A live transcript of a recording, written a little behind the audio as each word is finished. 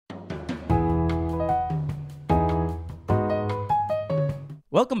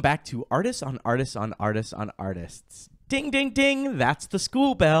Welcome back to Artists on Artists on Artists on Artists. Ding, ding, ding. That's the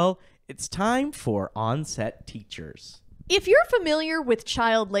school bell. It's time for On-Set Teachers. If you're familiar with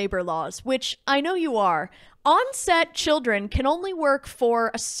child labor laws, which I know you are, on-set children can only work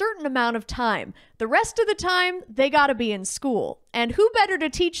for a certain amount of time. The rest of the time, they gotta be in school. And who better to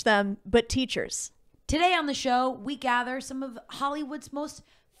teach them but teachers? Today on the show, we gather some of Hollywood's most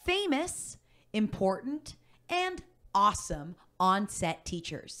famous, important, and awesome on-set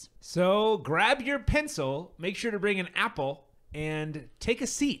teachers. So grab your pencil, make sure to bring an apple, and take a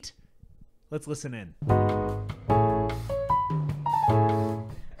seat. Let's listen in.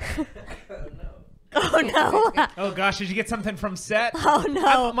 Oh, no. Oh, gosh, did you get something from set? Oh,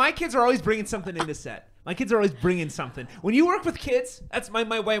 no. My kids are always bringing something into set. My kids are always bringing something. When you work with kids, that's my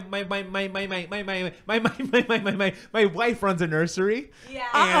wife. My wife runs a nursery. Yeah.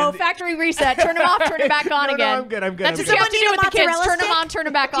 Uh-oh, factory reset. Turn them off, turn them back on again. I'm good. That's what you have to do with the kids. Turn them on, turn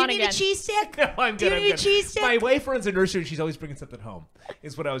them back on again. Do you need a cheese stick? No, I'm good. Do you need a cheese stick? My wife runs a nursery and she's always bringing something home,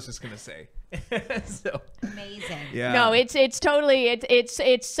 is what I was just going to say. So, Amazing. yeah. No, it's totally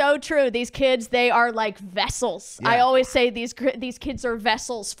it's so true. These kids, they are like vessels. Yeah. I always say these kids are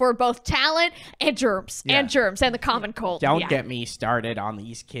vessels for both talent and germs and the common cold. Don't Yeah. get me started on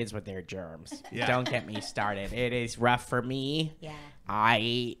these kids with their germs. Yeah. Don't get me started. It is rough for me. Yeah.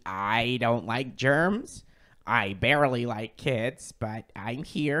 I don't like germs. I barely like kids, but I'm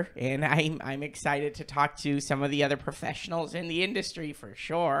here and I'm excited to talk to some of the other professionals in the industry for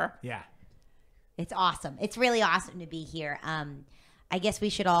sure. Yeah. It's awesome. It's really awesome to be here. I guess we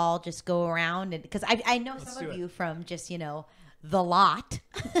should all just go around and because I know some of you from just the lot.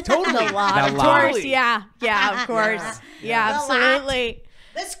 Totally. The lot, The of lot. course. Yeah, of course. Yeah, The absolutely.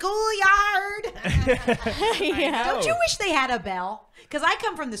 The schoolyard. Yeah. Don't you wish they had a bell? Because I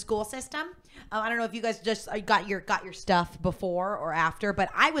come from the school system. I don't know if you guys just got your stuff before or after, but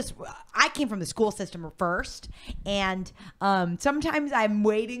I came from the school system first, and sometimes I'm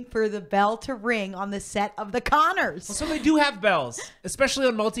waiting for the bell to ring on the set of the Connors. Well, so they do have bells, especially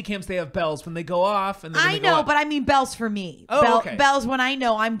on multicams. They have bells when they go off, and then when I they go know, up. but I mean bells for me. Oh, okay. Bells when I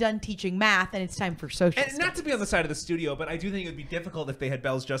know I'm done teaching math and it's time for social And stuff. not to be on the side of the studio, but I do think it would be difficult if they had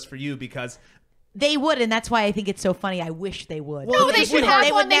bells just for you because They would, and that's why I think it's so funny. I wish they would. Well, No, they should have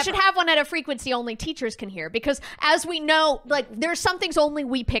one. They never. should have one at a frequency only teachers can hear, because as we know, like there's some things only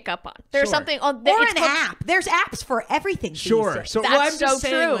we pick up on. There's Sure. something on or it's an called- app. There's apps for everything. Sure. these days. So That's well, I'm just so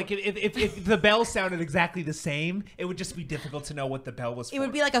saying, true. like, if the bell sounded exactly the same, it would just be difficult to know what the bell was for. It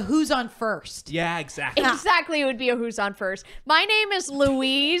would be like a who's on first. Yeah, exactly. Exactly, it would be a Who's On First. My name is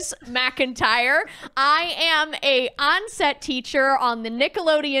Louise McIntyre. I am a on-set teacher on the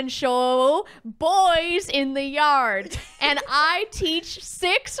Nickelodeon show Boys in the Yard, and I teach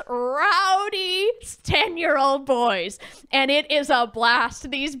 6 rowdy 10-year-old boys, and it is a blast.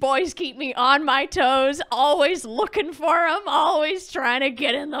 These boys keep me on my toes, always looking for them, always trying to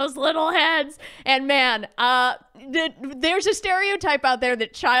get in those little heads. And man, there's a stereotype out there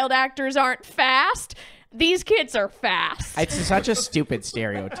that child actors aren't fast. These kids are fast. It's such a stupid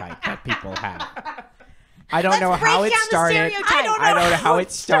stereotype that people have. I don't know Let's how break it down the started. stereotype. I don't know how it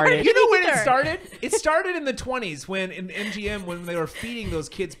started. You know when either. it started? It started in the 20s when in MGM when they were feeding those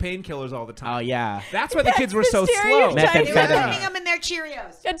kids painkillers all the time. Oh yeah. That's why the kids were the so slow. stereotype. They were Methamphetamine. putting them in their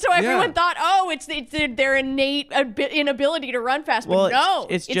Cheerios. And so everyone Yeah. thought, oh, it's their innate inability to run fast. But Well, no,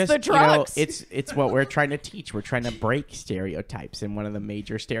 it's it's just the drugs. it's what we're trying to teach. We're trying to break stereotypes, and one of the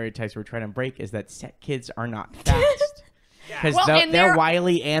major stereotypes we're trying to break is that set kids are not fast. Because Well, and they're they're-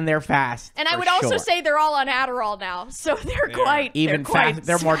 wily and they're fast. and I for would also sure. say they're all on Adderall now, so they're quite even they're quite fast.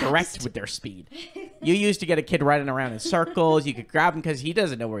 They're more fast. direct with their speed. You used to get a kid running around in circles. You could grab him because he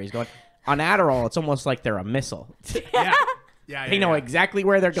doesn't know where he's going. On Adderall, it's almost like they're a missile. Yeah. Yeah, They know exactly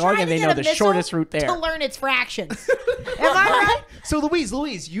where they're going, Trying and to they get know a the missile shortest route there. to learn its fractions. Am I right? So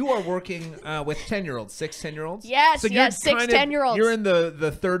Louise, you are working with 10-years, 6 10-years? Yes, so you're yes, 6 kind of- 10-year-olds. You're in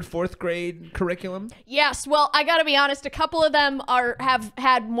the 3rd, 4th grade curriculum? Yes, well, I got to be honest. A couple of them have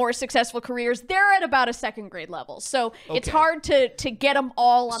had more successful careers. They're at about a 2nd grade level, so it's Okay. hard to get them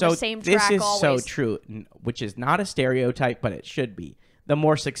all on the same track. this is always. so true, which is not a stereotype, but it should be. The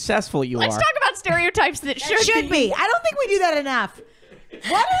more successful you Let's are, talk about stereotypes that Should be. I don't think we do that enough.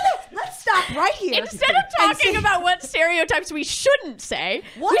 Let's stop right here. Instead of and talking see- about what stereotypes we shouldn't say,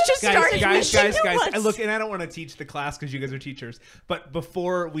 What we are should the start. Guys, Let's- I look, and I don't want to teach the class because you guys are teachers, but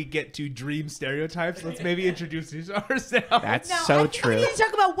before we get to dream stereotypes, let's maybe introduce ourselves. that's No, I so think true. We need to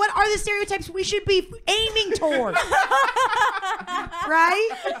talk about what are the stereotypes we should be aiming toward. Right?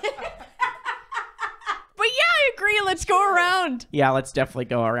 But yeah, I agree. Let's go around. Yeah, let's definitely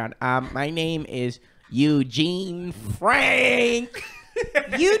go around. My name is Eugene Frank.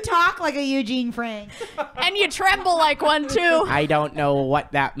 You talk like a Eugene Frank. And you tremble like one too. I don't know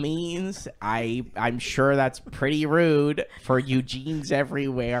what that means. I'm sure that's pretty rude for Eugenes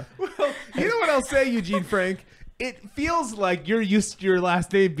everywhere. Well, you know what I'll say, Eugene Frank? It feels like you're used to your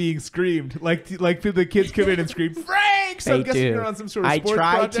last name being screamed. Like the kids come in and scream, Frank! So I'm guessing you're on some sort of I sports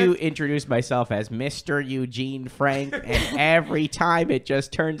try project. to introduce myself as Mr. Eugene Frank, and every time it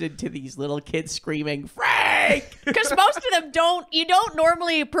just turns into these little kids screaming, Frank! Because most of them you don't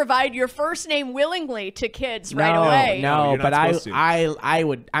normally provide your first name willingly to kids right away. No, you're not but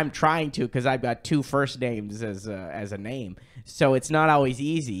supposed to. I'm trying to because I've got two first names as a name, so it's not always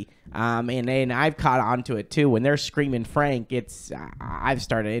easy. And then I've caught on to it too. When they're screaming Frank, it's I've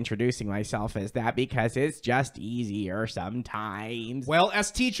started introducing myself as that because it's just easier sometimes. Well,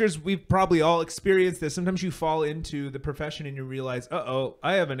 as teachers, we've probably all experienced this. Sometimes you fall into the profession and you realize, uh-oh,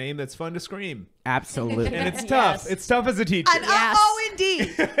 I have a name that's fun to scream. Absolutely. And it's tough. It's tough as a teacher. An Yes.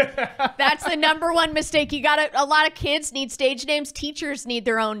 indeed. That's the number one mistake. You got a lot of kids need stage names. Teachers need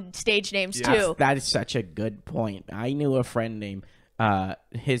their own stage names too. That is such a good point. I knew a friend named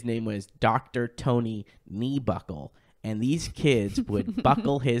his name was Dr. Tony Kneebuckle. And these kids would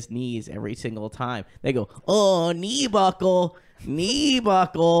buckle his knees every single time. They go, oh, knee buckle, knee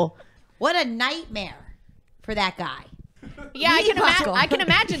buckle. What a nightmare for that guy. Yeah, Knee buckle. I can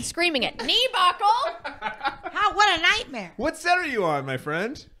imagine screaming it. Knee buckle. What a nightmare. What set are you on, my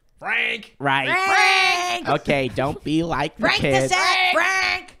friend? Frank. Right. Frank. Okay, don't be like the Frank the kids. set.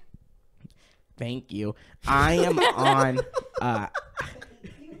 Frank. Thank you. I am on.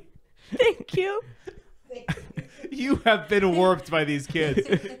 Thank you. You have been warped by these kids.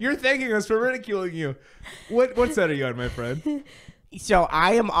 You're thanking us for ridiculing you. What set are you on, my friend? So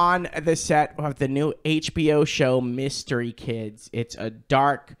I am on the set of the new HBO show Mystery Kids. It's a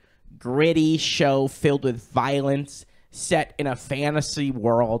dark, gritty show filled with violence, set in a fantasy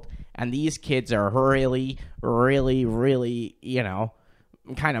world, and these kids are really, really, really,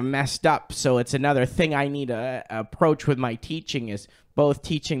 kind of messed up. So it's another thing I need to approach with my teaching is both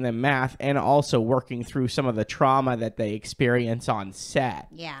teaching them math and also working through some of the trauma that they experience on set.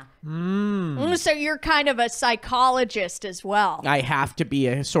 Yeah. So you're kind of a psychologist as well. I have to be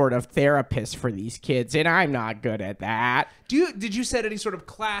a sort of therapist for these kids, and I'm not good at that. Did you set any sort of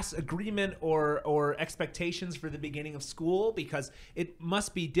class agreement or expectations for the beginning of school? Because it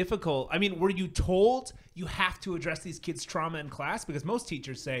must be difficult. I mean, were you told you have to address these kids' trauma in class? Because most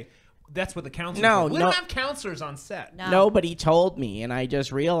teachers say that's what the counselors do. We don't have counselors on set. No. Nobody told me, and I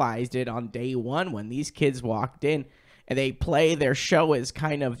just realized it on day one when these kids walked in. And they play their show as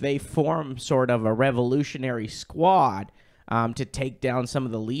they form sort of a revolutionary squad to take down some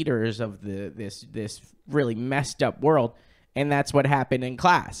of the leaders of this really messed up world. And that's what happened in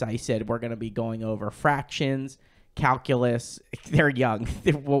class. I said, we're going to be going over fractions, calculus. They're young.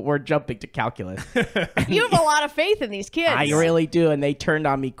 We're jumping to calculus. You have a lot of faith in these kids. I really do. And they turned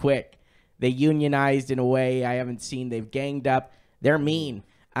on me quick. They unionized in a way I haven't seen. They've ganged up. They're mean.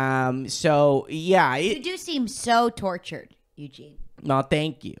 So yeah, You do seem so tortured, Eugene. no,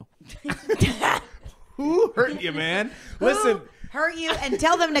 thank you. Who hurt you, man? Listen, Hurt you and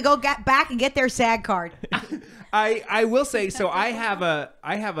tell them to go back and get their SAG card. I will say, so I have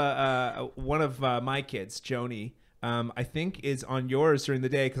a one of my kids, Joni. I think is on yours during the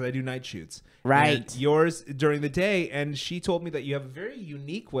day because I do night shoots. Right. And yours during the day, and she told me that you have a very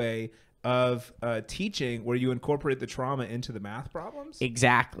unique way of teaching where you incorporate the trauma into the math problems.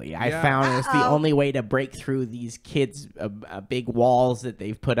 Exactly. I Yeah. found it's the only way to break through these kids' big walls that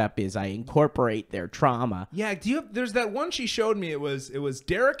they've put up is I incorporate their trauma. Yeah. There's that one she showed me. It was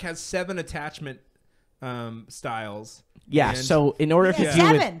Derek has 7 attachment styles. Yeah. And- So in order to Yeah.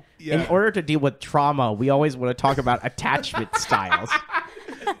 deal with 7. Yeah. in order to deal with trauma, we always want to talk about attachment styles.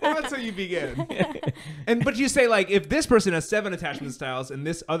 Well, that's how you begin. But you say, like, if this person has 7 attachment styles and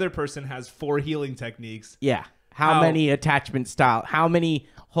this other person has 4 healing techniques. Yeah. How many attachment style? How many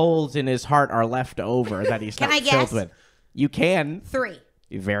holes in his heart are left over that he's Can not I filled guess? with? You can. 3.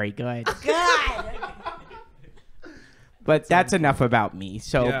 Very good. Good. But that's enough about me.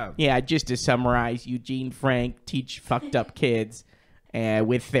 So, Yeah. just to summarize, Eugene Frank, teach fucked up kids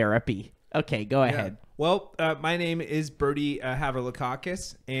with therapy. Okay, go ahead. Well, my name is Bertie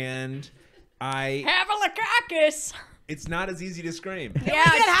Haverlakakis, and Haverlakakis. it's not as easy to scream. Yeah, You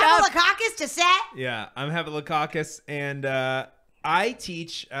it's get tough. Haverlakakis to set? Yeah, I'm Haverlakakis, and I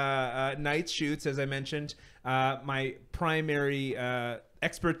teach night shoots, as I mentioned. My primary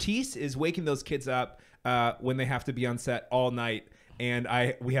expertise is waking those kids up when they have to be on set all night, and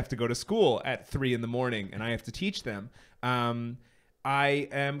we have to go to school at 3 in the morning, and I have to teach them. I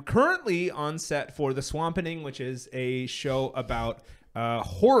am currently on set for The Swampening, which is a show about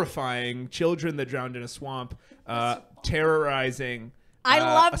horrifying children that drowned in a swamp, terrorizing. I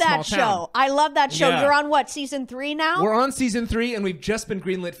love a that small show. town. I love that show. Yeah. You're on what, season 3 now? We're on season 3, and we've just been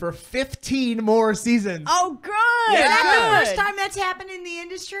greenlit for 15 more seasons. Oh, good. Yeah, Is that good. the first time that's happened in the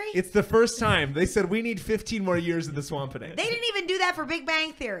industry? It's the first time. They said we need 15 more years of the Swampining. They didn't even do that for Big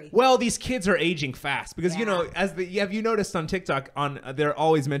Bang Theory. Well, these kids are aging fast because you Yeah. know, have you noticed on TikTok they're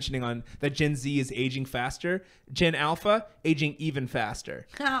always mentioning on that Gen Z is aging faster, Gen Alpha aging even faster.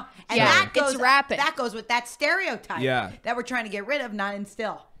 And Yeah, that it's goes rapid. That goes with that stereotype Yeah. that we're trying to get rid of, not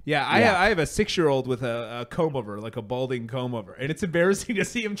instill. Yeah, I have a 6-year-old with a comb over, like a balding comb over, and it's embarrassing to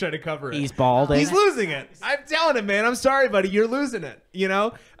see him try to cover it. He's balding. He's losing it. I'm telling him, man. I'm sorry, buddy. You're losing it. You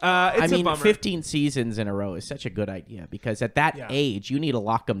know, it's a bummer. 15 seasons in a row is such a good idea because at that age, you need to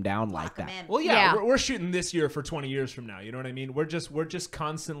lock them down like that. Well, yeah, Yeah. We're shooting this year for 20 years from now. You know what I mean? We're just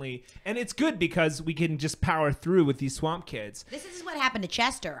constantly, and it's good because we can just power through with these swamp kids. This is what happened to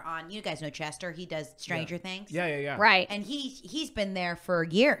Chester on. You guys know Chester. He does Stranger Things. Yeah. Right. And he's been there for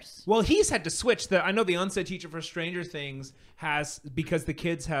years. Well, he's had to switch. I know the on-set teacher for Stranger Things has, because the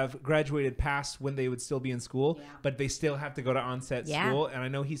kids have graduated past when they would still be in school, but they still have to go to on-set school. And I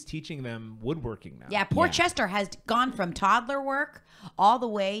know he's teaching them woodworking now. Yeah, poor Chester has gone from toddler work all the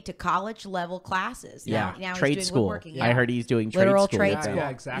way to college level classes. Yeah, now trade he's doing school. woodworking. I heard he's doing trade literal school. trade with school. them. Yeah,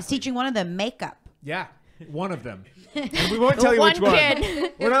 exactly. He's teaching one of them makeup. Yeah, one of them. And we won't tell you One which one.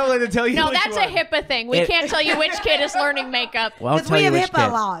 kid. We're not allowed to tell you No, which that's one. a HIPAA thing. We can't tell you which kid is learning makeup. Well, I'll 'Cause tell we you have which HIPAA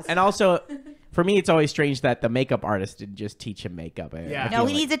kid. laws. And also, for me, it's always strange that the makeup artist didn't just teach him makeup. Yeah. I No, feel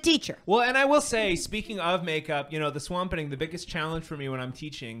he like- needs a teacher. Well, and I will say, speaking of makeup, you know, the Swampining, the biggest challenge for me when I'm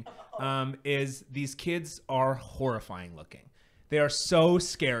teaching is these kids are horrifying looking. They are so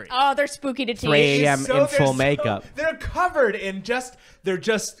scary. Oh, they're spooky to teach. 3 a.m. in they're full makeup. They're covered in they're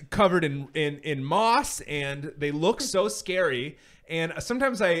just covered in moss, and they look so scary. And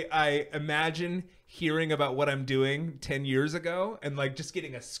sometimes I imagine hearing about what I'm doing 10 years ago and like just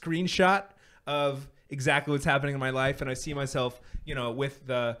getting a screenshot of exactly what's happening in my life, and I see myself, you know, with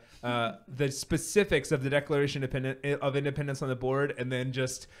the specifics of the Declaration of Independence on the board, and then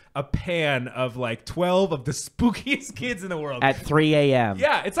just a pan of like 12 of the spookiest kids in the world At 3 a.m.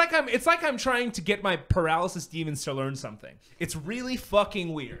 Yeah, it's like I'm trying to get my paralysis demons to learn something. It's really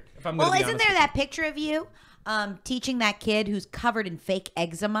fucking weird. If I'm Well, gonna be isn't honest there with that picture of you teaching that kid who's covered in fake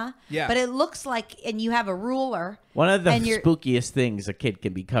eczema? Yeah. But it looks like, and you have a ruler. One of the and you're- spookiest things a kid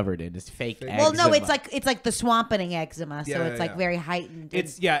can be covered in is fake eczema. Well, no, it's like the swampining eczema, so Yeah, it's like yeah. very heightened.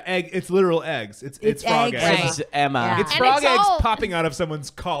 It's it's literal eggs. It's frog eggs. eggs. Right. Emma. Yeah. It's And frog it's eggs all- popping out of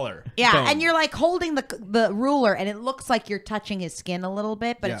someone's collar. Yeah, bone. and you're like holding the ruler, and it looks like you're touching his skin a little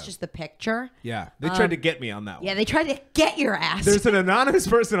bit, but it's Yeah. just the picture. Yeah, they tried to get me on that one. Yeah, they tried to get your ass. There's an anonymous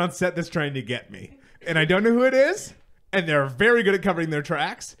person on set that's trying to get me, and I don't know who it is, and they're very good at covering their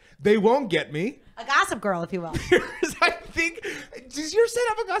tracks. They won't get me. a gossip girl, if you will. I think, does your set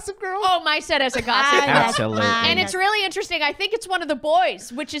have a gossip girl? Oh, my set has a gossip. Absolutely. And it's really interesting. I think it's one of the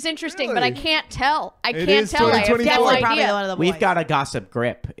boys, which is interesting, but I Really? can't tell. I It can't is tell. I have no 2024. Definitely probably idea. one of the boys. We've got a gossip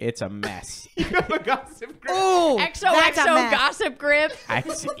grip. It's a mess. You have a gossip girl. Ooh, that's a XOXO mess. gossip grip.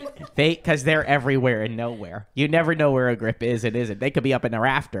 Because they're everywhere and nowhere. You never know where a grip is and isn't. They could be up in the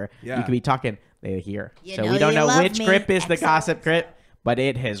rafter. Yeah. You could be talking. They're here. You So know we don't you know love which me, grip is the XOXO. gossip grip, but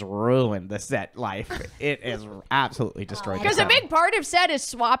it has ruined the set life. It has absolutely destroyed the Because a set. big part of set is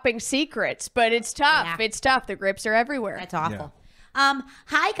swapping secrets, but it's tough. Yeah. It's tough. The grips are everywhere. That's awful.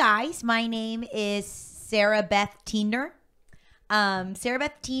 Hi guys, my name is Sarah Beth Teener. Sarah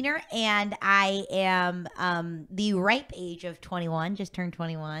Beth Teener, and I am the ripe age of 21, just turned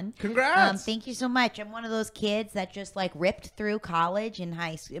 21. Congrats. Thank you so much. I'm one of those kids that just like ripped through college in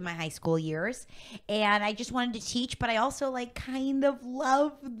my high school years, and I just wanted to teach, but I also like kind of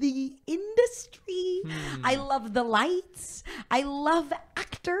love the industry. I love the lights. I love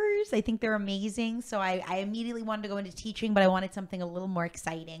actors. I think they're amazing. So I immediately wanted to go into teaching, but I wanted something a little more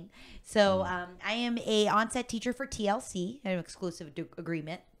exciting. So I am a on-set teacher for TLC, an exclusive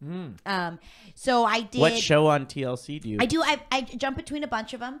agreement. So I did. What show on TLC do you? I jump between a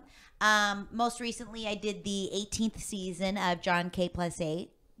bunch of them. Most recently, I did the 18th season of John K plus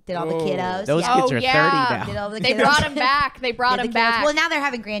 8. Did all the kiddos. Those yeah. kids are 30 now. Did all the They kiddos. brought him back. They brought Did the him kiddos. back. Well, now they're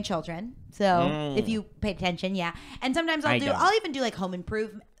having grandchildren. So if you pay attention, yeah. And sometimes I don't. I'll even do like home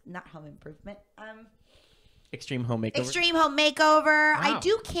improvement. Not home improvement. Extreme Home Makeover. Extreme home makeover. I Wow.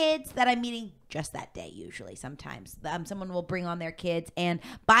 do kids that I'm meeting just that day. Usually, sometimes someone will bring on their kids, and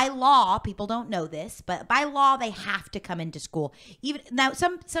by law, people don't know this, but by law, they have to come into school. Even now,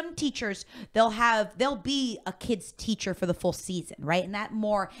 some teachers they'll be a kid's teacher for the full season, right? And that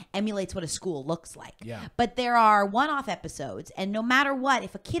more emulates what a school looks like. Yeah. But there are one-off episodes, and no matter what,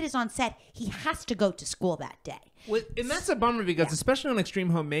 if a kid is on set, he has to go to school that day. Well, and that's a bummer because especially on Extreme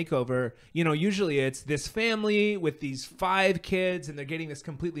Home Makeover, usually it's this family with these 5 kids and they're getting this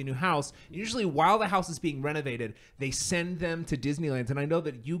completely new house. Usually while the house is being renovated, they send them to Disneyland. And I know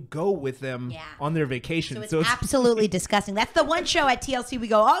that you go with them on their vacation. So it's absolutely disgusting. That's the one show at TLC we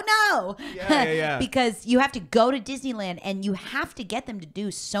go, oh no. Yeah. Because you have to go to Disneyland and you have to get them to do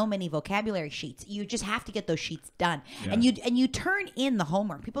so many vocabulary sheets. You just have to get those sheets done. Yeah. And you turn in the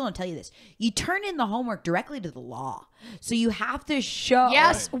homework. People don't tell you this. You turn in the homework directly to the law. So you have to show.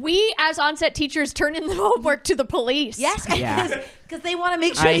 Yes, we as on-set teachers turn in the homework to the police. Yes, Yeah. because they want to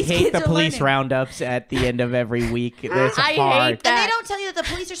make sure I these hate kids the are police learning. roundups at the end of every week. It's I hard. hate that. And they don't tell you that the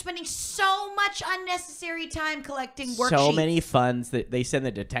police are spending so much unnecessary time collecting worksheets. So many funds that they send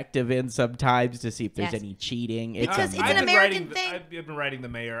the detective in sometimes to see if there's Yes. any cheating. Because a it's mess. an American thing. I've been writing the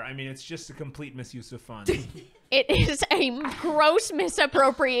mayor. I mean, it's just a complete misuse of funds. It is a gross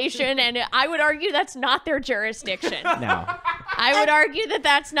misappropriation, and I would argue that's not their jurisdiction. No. I would argue that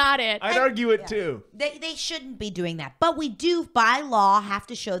that's not it. I'd argue it too. They shouldn't be doing that. But we do, by law, have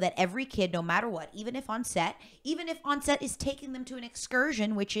to show that every kid, no matter what, even if on set is taking them to an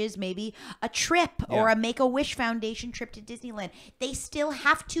excursion, which is maybe a trip or a Make-A-Wish Foundation trip to Disneyland, they still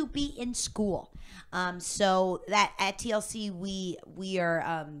have to be in school. So that at TLC, we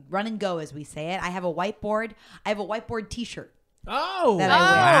are run and go, as we say it. I have a whiteboard. I have a whiteboard T-shirt Oh, that I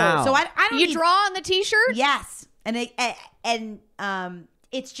wear. wow. So I don't You need- draw on the T-shirt? Yes, and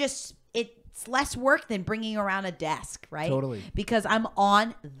it's just it's less work than bringing around a desk, right? Totally. Because I'm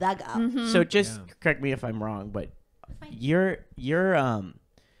on the go. So just correct me if I'm wrong, but you're Teener,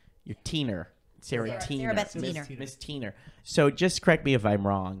 Sarah Teener, Beth Teener. Miss Teener. So just correct me if I'm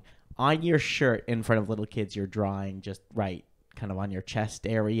wrong. On your shirt in front of little kids, you're drawing just right, kind of on your chest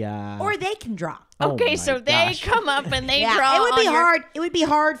area. Or they can draw. Oh Okay, my so gosh. they come up and they Yeah, draw. it would be on your- hard. It would be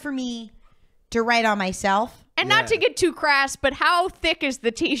hard for me to write on myself. And not to get too crass, but how thick is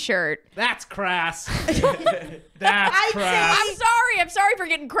the T-shirt? that's crass. That's I'd crass. say- I'm sorry for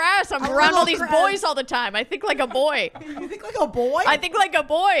getting crass. I'm A around all little these crass. boys all the time. I think like a boy. You think like a boy? I think like a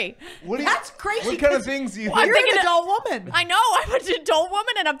boy. That's crazy. What kind of things do you I'm think? You're thinking an adult woman. I know. I'm an adult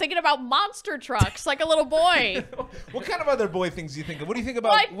woman, and I'm thinking about monster trucks like a little boy. What kind of other boy things do you think of? What do you think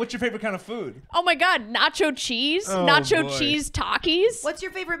about? What? What's your favorite kind of food? Oh my God, nacho cheese, Oh, nacho boy. cheese Takis. What's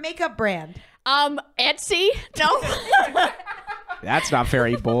your favorite makeup brand? Etsy? No. That's not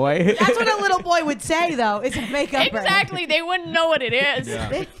very boy. That's what a little boy would say, though. Is a makeup brand. Exactly. They wouldn't know what it is.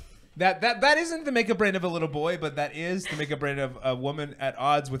 That isn't the makeup brand of a little boy, but that is the makeup brand of a woman at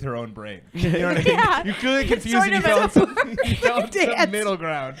odds with her own brain. You know what I mean? Yeah. You're clearly confused Sort and you of found some, you found some dance. middle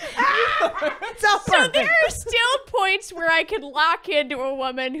ground. It's all So perfect. there are still points where I could lock into a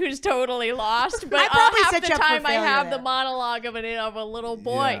woman who's totally lost, but I probably half set the you up for time I failure have there. the monologue of a little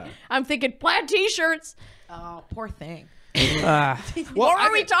boy. Yeah. I'm thinking plaid T-shirts. Oh, poor thing. Uh, Well, What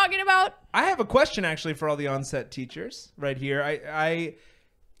were we talking about? I have a question actually for all the on-set teachers right here. I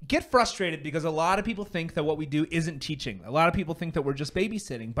get frustrated because a lot of people think that what we do isn't teaching. A lot of people think that we're just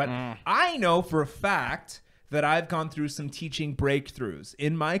babysitting. But I know for a fact that I've gone through some teaching breakthroughs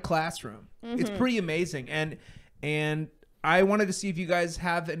in my classroom. It's pretty amazing. And I wanted to see if you guys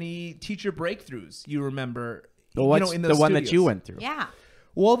have any teacher breakthroughs you remember. what's in the those one that you studios. went through? Yeah.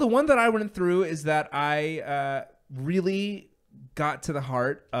 Well, the one that I went through is that I really got to the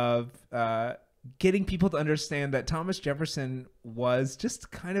heart of getting people to understand that Thomas Jefferson was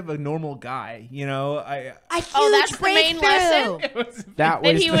just kind of a normal guy. You know, A huge that's the main breakthrough. lesson? That That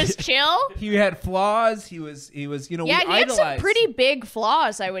was he the- was chill? he had flaws. He was Yeah, we he had idolized. some pretty big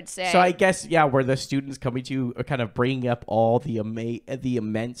flaws, I would say. So I guess were the students coming to you kind of bringing up all the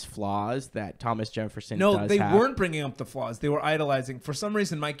immense flaws that Thomas Jefferson No, does they have? weren't bringing up the flaws. They were idolizing. For some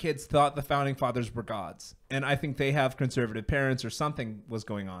reason, my kids thought the founding fathers were gods, and I think they have conservative parents or something was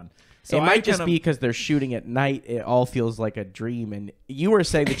going on. So It I might just kind of- be because they're shooting at night. It all feels like a dream. And you were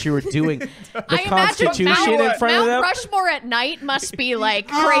saying that you were doing the I imagine Constitution Mount, in front Mount of them. Rushmore at night must be like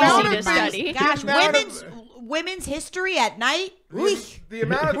Oh, crazy my to study. Gosh, amount women's history at night. The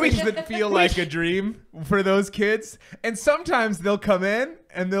amount of things that feel like a dream for those kids. And sometimes they'll come in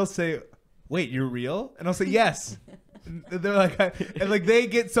and they'll say, "Wait, you're real?" And I'll say, "Yes." They're like, and like they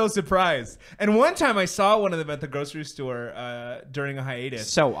get so surprised. And one time I saw one of them at the grocery store during a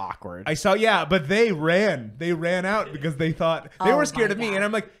hiatus. So awkward. I saw, but they ran. They ran out because they thought they were scared of me. And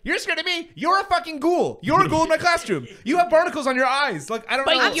I'm like, you're scared of me? You're a fucking ghoul. You're a ghoul in my classroom. You have barnacles on your eyes. Like, I don't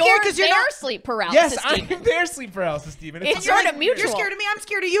know. But I'm you're scared 'cause you're their not- sleep paralysis. Yes, demon. I'm their sleep paralysis demon. It's You're sort like, of mutual. You're scared of me. I'm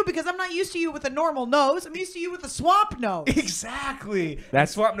scared of you because I'm not used to you with a normal nose. I'm used to you with a swamp nose. Exactly. That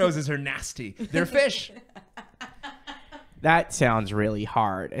swamp noses are nasty. They're fish. That sounds really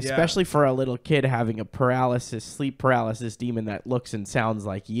hard, especially for a little kid having a sleep paralysis demon that looks and sounds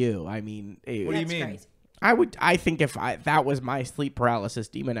like you. I mean, What do you That's mean? crazy. I think if that was my sleep paralysis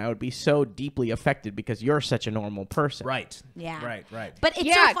demon, I would be so deeply affected because you're such a normal person. Right. Yeah. Right. But it's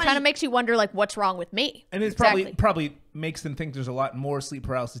Yeah, so it funny. kind of makes you wonder, like, what's wrong with me? And it's Exactly. probably makes them think there's a lot more sleep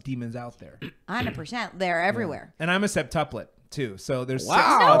paralysis demons out there. 100%. They're everywhere. And I'm a septuplet too, so there's Wow. six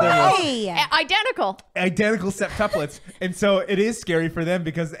No other ones. Hey. Identical. Identical septuplets, and so it is scary for them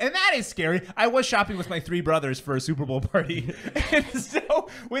and that is scary. I was shopping with my 3 brothers for a Super Bowl party, and so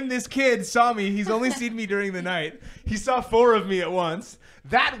when this kid saw me, he's only seen me during the night. He saw 4 of me at once.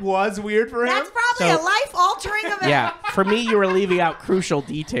 That was weird for him. That's probably a life-altering event. Yeah, for me, you were leaving out crucial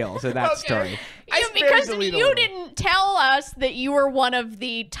details in that Okay. story. I Because spared the lead a you little. didn't tell us that you were one of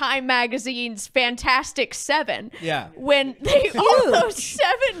the Time Magazine's Fantastic 7. Yeah. When all those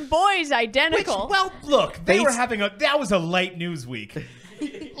 7 boys identical. Well, look, they They- were having that was a light news week.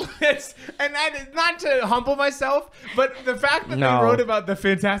 Not to humble myself, but the fact that No. they wrote about the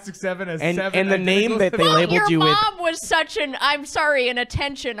Fantastic 7 as And- 7 and the name that they Well, labeled your you with- mom was such an an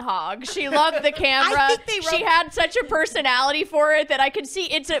attention hog. She loved the camera. I think they She wrote- had such a personality for it that I could see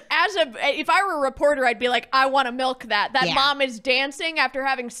if I were a reporter, I'd be like, I want to milk that. That Yeah. mom is dancing after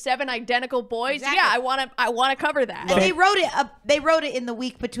having 7 identical boys. Exactly. Yeah, I want to cover that. And they wrote it. They wrote it in the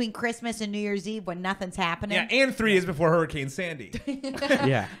week between Christmas and New Year's Eve when nothing's happening. Yeah, and 3 is before Hurricane Sandy.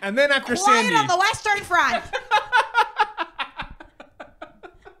 Yeah. And then after Quiet Sandy, on the Western Front.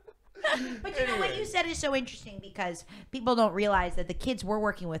 But you know what you said is so interesting because people don't realize that the kids we're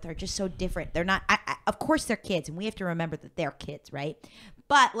working with are just so different. They're not. Of course, they're kids, and we have to remember that they're kids, right?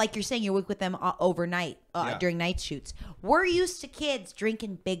 But like you're saying, you work with them overnight Yeah. during night shoots. We're used to kids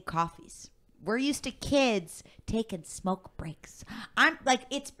drinking big coffees. We're used to kids taking smoke breaks. I'm like,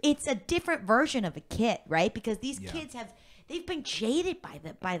 it's a different version of a kid, right? Because these kids they've been jaded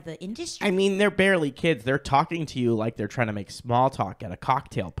by the industry. I mean, they're barely kids. They're talking to you like they're trying to make small talk at a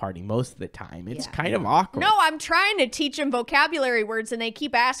cocktail party most of the time. It's Yeah. kind of awkward. No, I'm trying to teach them vocabulary words, and they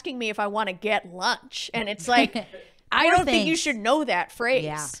keep asking me if I want to get lunch, and it's like, I Poor don't think you things. should know that phrase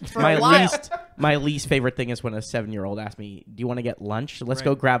Yeah. for a while. My least favorite thing is when a 7-year-old asks me, "Do you want to get lunch? Let's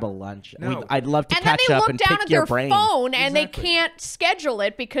go grab a lunch." No. I'd love to And then catch they up look and down pick at your their brain. phone and Exactly. they can't schedule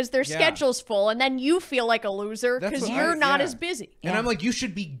it because their Yeah. schedule's full, and then you feel like a loser That's because what you're I- not yeah. as busy. and I'm like, you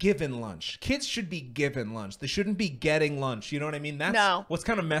should be given lunch. Kids should be given lunch. They shouldn't be getting lunch. You know what I mean? That's No. what's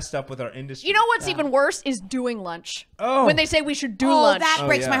kind of messed up with our industry. You know what's even worse is doing lunch. Oh. When they say we should do oh, lunch. that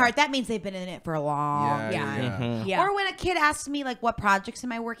breaks my yeah. heart. That means they've been in it for a long Yeah, time. yeah. Yeah. Or when a kid asks me like, "What projects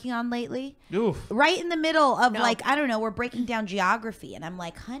am I working on lately?" Oof. Right in the middle of No. like, I don't know, we're breaking down geography, and I'm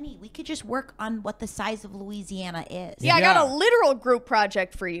like, "Honey, we could just work on what the size of Louisiana is." Yeah, I got Yeah. a literal group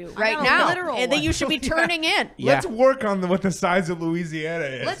project for you right know, now literal that one. you should be turning in. Yeah. Let's work on what the size of Louisiana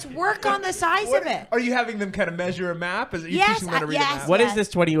is. Let's work on the size What- of it. Are you having them kind of measure a map? Is it you Yes, teaching them how to read yes. a map? What is Yes. this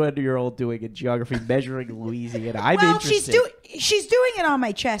 21-year-old doing in geography measuring Louisiana? I'm Well, interested. she's doing it on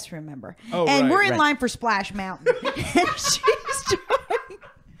my chest, remember? Oh, and right, we're in right. line for Splash Mountain. And she's doing,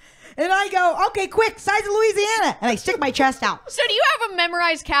 and I go, "Okay, quick, size of Louisiana," and I stick my chest out. So do you have them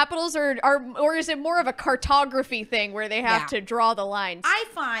memorize capitals, or is it more of a cartography thing where they have Yeah. to draw the lines? I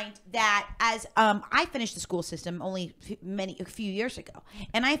find that as I finished the school system only a few years ago,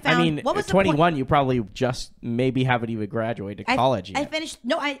 and I found I mean, what was at the point- 21, you probably just maybe haven't even graduated college yet. I finished.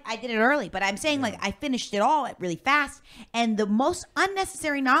 No, I did it early, but I'm saying like I finished it all really fast. And the most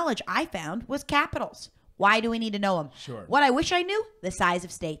unnecessary knowledge I found was capitals. Why do we need to know them? Sure. What I wish I knew: the size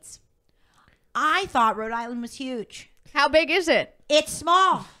of states. I thought Rhode Island was huge. How big is it? It's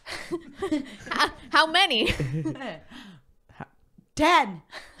small. How many? 10.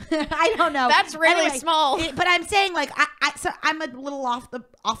 I don't know. That's really small. But I'm saying like so I'm a little off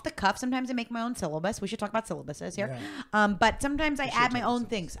the cuff. Sometimes I make my own syllabus. We should talk about syllabuses here. But sometimes I add my own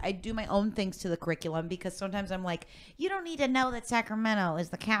things. I do my own things to the curriculum because sometimes I'm like, you don't need to know that Sacramento is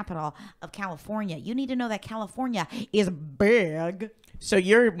the capital of California. You need to know that California is big. So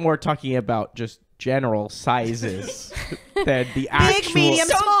you're more talking about just general sizes than the actual. Big, medium,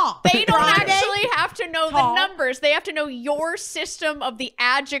 small. They don't Friday? actually have have to know Tall. the numbers. They have to know your system of the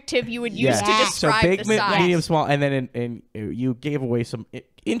adjective you would use to Yeah. describe so big, the size. medium, small, and then you gave away some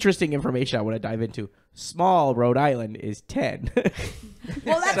interesting information I want to dive into. Small Rhode Island is 10.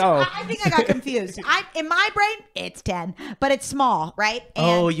 Well, that's. So- I think I got confused. In my brain, it's 10, but it's small, right?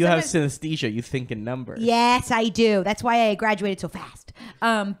 Oh, And you have sometimes- synesthesia. You think in numbers. Yes, I do. That's why I graduated so fast.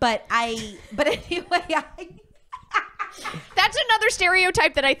 But anyway, That's another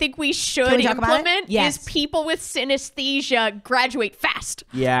stereotype that I think we should Can we talk about it? implement Yes. is people with synesthesia graduate fast.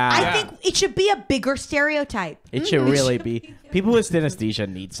 Yeah. I think it should be a bigger stereotype. It should really be. People with synesthesia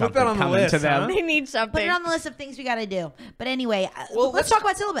need something that on the coming list, to them. huh? They need Put something. it on the list of things we got to do. But anyway, Well, let's talk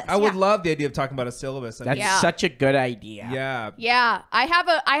about syllabus. I would Yeah. love the idea of talking about a syllabus. That's Yeah. such a good idea. Yeah. Yeah, I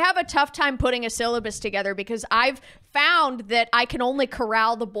have a tough time putting a syllabus together because I've found that I can only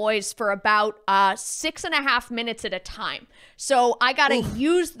corral the boys for about 6.5 minutes at a time. So I got to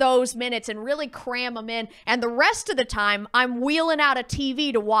use those minutes and really cram them in. And the rest of the time, I'm wheeling out a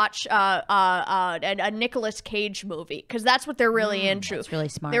TV to watch a Nicolas Cage movie because that's what they're really into. That's really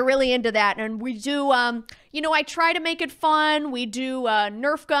smart. They're really into that. And we do, I try to make it fun. We do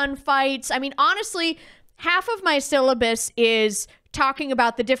Nerf gun fights. I mean, honestly, half of my syllabus is talking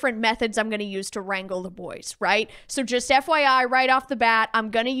about the different methods I'm going to use to wrangle the boys, right? So just FYI, right off the bat,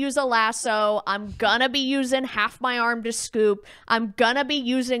 I'm going to use a lasso. I'm going to be using half my arm to scoop. I'm going to be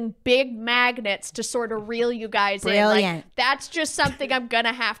using big magnets to sort of reel you guys in. Brilliant. Like, that's just something I'm going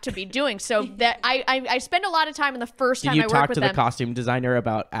to have to be doing. So that I spend a lot of time in the first Did time you I work talk with to them. the costume designer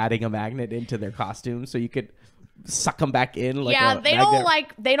about adding a magnet into their costume so you could suck them back in? Like Yeah, a they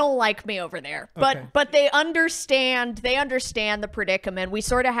magnet? don't like me over there. But they understand the predicament. We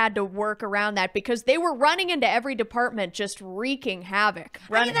sort of had to work around that because they were running into every department just wreaking havoc.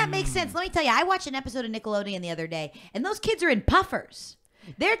 I mean, that makes sense. Let me tell you, I watched an episode of Nickelodeon the other day, and those kids are in puffers.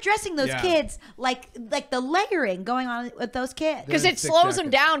 They're dressing those Yeah. kids like the layering going on with those kids. Because They're in it thick slows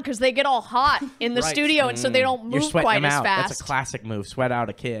them jackets. down because they get all hot in the Right. studio and so they don't You're move sweating quite them as out. fast. That's a classic move. Sweat out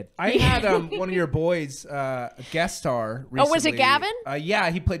a kid. I had one of your boys guest star recently. Oh, was it Gavin?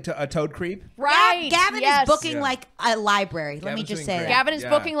 Yeah, he played a Toad Creep. Right. Gavin yes. is booking Yeah. like a library. Let me Gavin's just doing say great. that. Gavin is Yeah.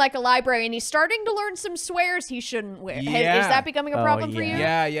 booking like a library and he's starting to learn some swears he shouldn't wear. Yeah. Is that becoming a Oh, problem for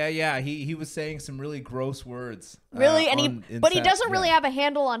yeah. you? Yeah. He was saying some really gross words. Really? And in he set. doesn't really Yeah. have a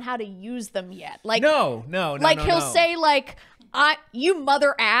handle on how to use them yet. Like No. like no, he'll no. say like you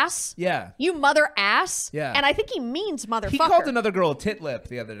mother ass. Yeah. You mother ass. Yeah. And I think he means motherfucker. He called another girl a tit lip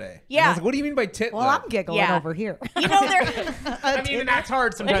the other day. And Yeah. I was like, what do you mean by tit Well, lip? I'm giggling Yeah. over here. You know there I mean, that's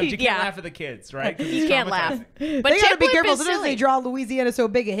hard sometimes. You can't Yeah. laugh at the kids, right? 'Cause you it's can't laugh. traumatizing. But They gotta tip be lip careful. is Sometimes silly. they draw Louisiana so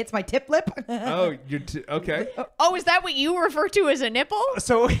big it hits my tip lip. Oh, okay. Oh, is that what you refer to as a nipple?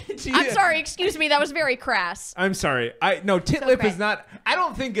 So do you- I'm sorry, excuse me, that was very crass. I'm sorry. No, tit lip okay. is not. I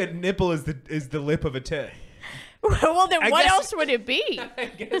don't think a nipple is the lip of a tit. Well then I what guess- else would it be? I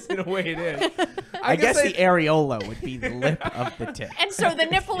guess in a way it is. I guess the areola would be the lip of the tip. And so the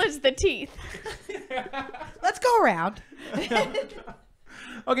nipple is the teeth. Let's go around.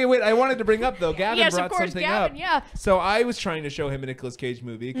 Okay, wait. I wanted to bring up though. Gavin Yes, of brought course, something Gavin, up. yeah. So I was trying to show him a Nicolas Cage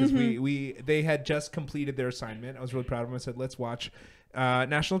movie because Mm-hmm. they had just completed their assignment. I was really proud of him. I said, "Let's watch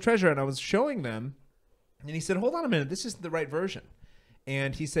National Treasure," and I was showing them, and he said, "Hold on a minute. This isn't the right version."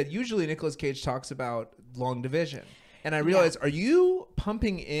 And he said, "Usually Nicolas Cage talks about long division." And I realized, are you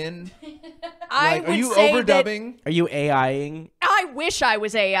pumping in? I Like, would are you say overdubbing? Are you AIing? I wish I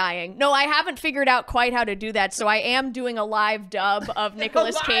was AIing. No, I haven't figured out quite how to do that, so I am doing a live dub of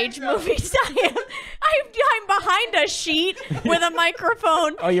Nicolas live Cage dub. movies. I'm behind a sheet with a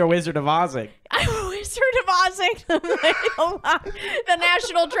microphone. Oh, you're Wizard of Ozing. I'm a Wizard of Ozing the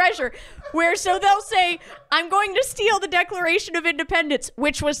National Treasure, where so they'll say, I'm going to steal the Declaration of Independence,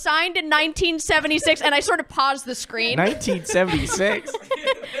 which was signed in 1976, and I sort of pause the screen. 1976.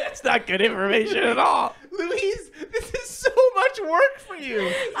 That's not good information at all. Louise, this is so much work for you.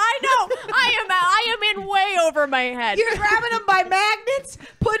 I know. I am in way over my head. You're grabbing them by magnets,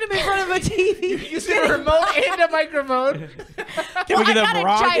 putting them in front of a TV. Using a remote and a microphone. Giving I them got a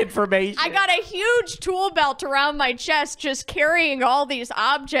wrong giant- information. I got a huge tool belt around my chest just carrying all these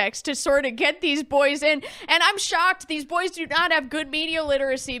objects to sort of get these boys in. And I'm shocked these boys do not have good media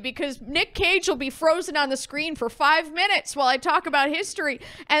literacy because Nick Cage will be frozen on the screen for 5 minutes while I talk about history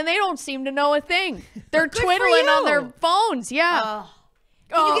and they don't seem to know a thing. They're Good for twiddling on you. their phones. Yeah.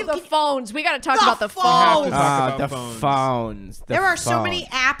 you the give- phones. We got to talk The about the phones. phones. We have to talk the about phones. phones. The There are so many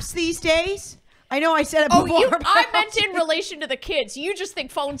phones. apps these days. I know I said it Oh, before. but I meant in relation to the kids. You just think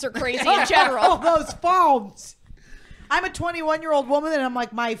phones are crazy in Oh, general. those phones. I'm a 21-year-old woman, and I'm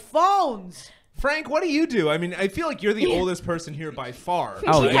like, my phones. Frank, what do you do? I mean, I feel like you're the oldest person here by far.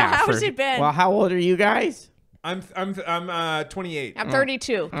 Oh Yeah, yeah. how's it been? Well, how old are you guys? I'm 28. I'm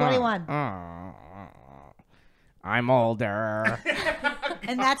 32. 21. I'm older.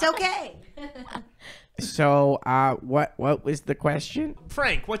 And that's okay. So, what was the question?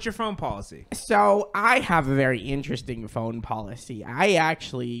 Frank, what's your phone policy? So, I have a very interesting phone policy. I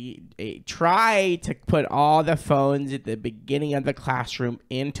actually try to put all the phones at the beginning of the classroom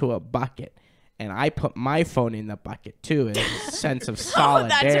into a bucket. And I put my phone in the bucket, too, as a sense of Oh,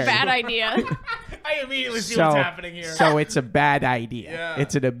 solidarity. that's a bad idea. I immediately see what's happening here. So, it's a bad idea. Yeah.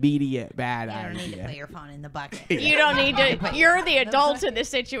 It's an immediate bad You don't need to put idea. your phone in the bucket. You don't need to. You're the adult in this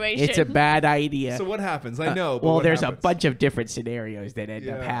situation. It's a bad idea. So what happens? I know. But Well, what there's happens? a bunch of different scenarios that end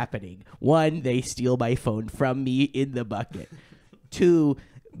up Yeah. happening. One, they steal my phone from me in the bucket. Two,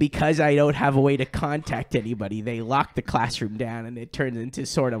 because I don't have a way to contact anybody, they lock the classroom down and it turns into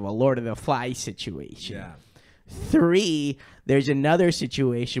sort of a Lord of the Flies situation. Yeah. Three, there's another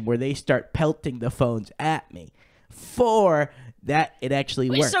situation where they start pelting the phones at me. Four, that it actually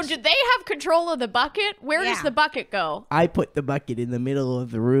Wait, works. so do they have control of the bucket? Where does Yeah. the bucket go? I put the bucket in the middle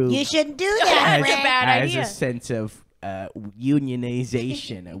of the room. You shouldn't do that. That's a Rick. bad as idea. a sense of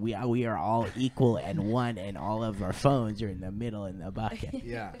unionization. We are all equal and one, and all of our phones are in the middle in the bucket.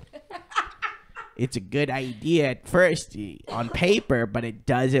 Yeah. It's a good idea at first on paper, but it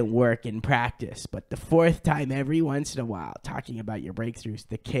doesn't work in practice. But the fourth time, every once in a while, talking about your breakthroughs,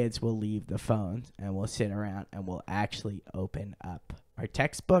 the kids will leave the phones and we'll sit around and we'll actually open up our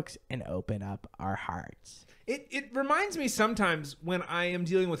textbooks and open up our hearts. It reminds me sometimes when I am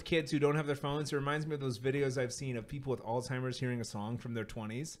dealing with kids who don't have their phones, it reminds me of those videos I've seen of people with Alzheimer's hearing a song from their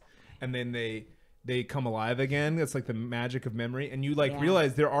 20s and then they come alive again. That's like the magic of memory. And you Yeah.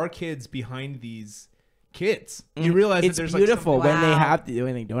 realize there are kids behind these kids. You realize It's that there's beautiful like when they Wow.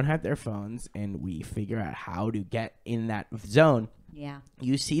 when they don't have their phones and we figure out how to get in that zone. Yeah.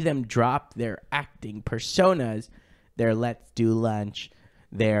 You see them drop their acting personas, their let's do lunch,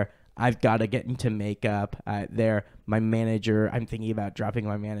 their I've got to get into makeup, their my manager, I'm thinking about dropping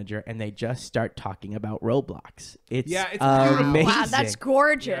my manager, and they just start talking about Roblox. It's beautiful. amazing. Wow, that's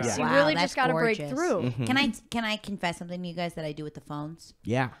gorgeous. Yeah. You Wow, really that's just got to break gorgeous. through. Mm-hmm. Can I confess something to you guys that I do with the phones?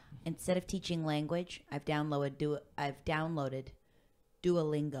 Yeah. Instead of teaching language, I've downloaded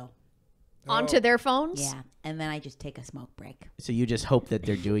Duolingo. Onto their phones? Yeah, and then I just take a smoke break. So you just hope that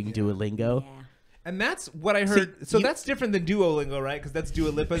they're doing Duolingo. Yeah. And that's what I heard. So you- that's different than Duolingo, right? Because that's Dua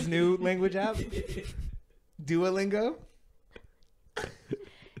Lipa's new language app. Duolingo?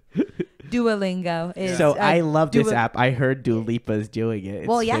 Duolingo is. So I love this Duo- app. I heard Dua Lipa's doing it. It's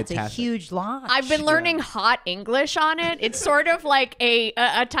Well, yeah, fantastic. it's a huge launch. I've been learning hot English on it. It's sort of like a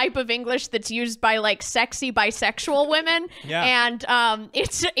type of English that's used by like sexy bisexual women. Yeah. And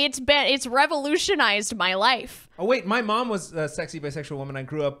it's revolutionized my life. Oh, wait. My mom was a sexy bisexual woman. I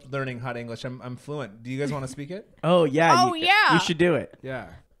grew up learning hot English. I'm fluent. Do you guys want to speak it? Oh yeah. Oh, yeah. You should do it. Yeah.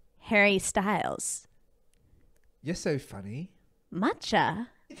 Harry Styles. You're so funny. Matcha.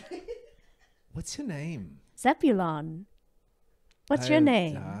 What's your name? Zebulon. What's your Oh,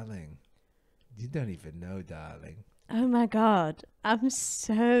 name? Darling. You don't even know, darling. Oh my god. I'm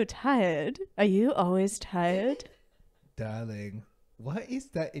so tired. Are you always tired? Darling. What is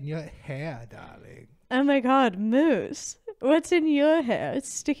that in your hair, darling? Oh my god, Moose. What's in your hair?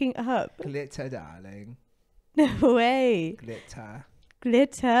 It's sticking up. Glitter, darling. No way. Glitter.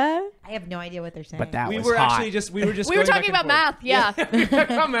 Glitter? I have no idea what they're saying. But that We was were hot. actually just we were We were talking about math, yeah. we were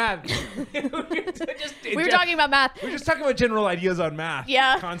talking about math. We were talking about math. We were just talking about general ideas on math.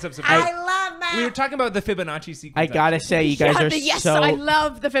 Yeah. Concepts of I math. love math. We were talking about the Fibonacci sequence. I gotta say, you guys are Yes, so. I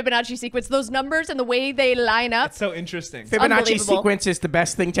love the Fibonacci sequence. Those numbers and the way they line up. It's so interesting. Fibonacci Unbelievable. sequence is the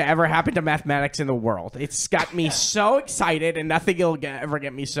best thing to ever happen to mathematics in the world. It's got me so excited, and nothing will ever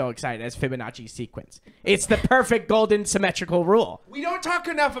get me so excited as Fibonacci sequence. It's the perfect golden symmetrical rule. We don't talk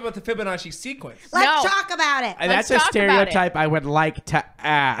enough about the Fibonacci sequence. Let's No. talk about it. And Let's that's a talk about it. stereotype I would like to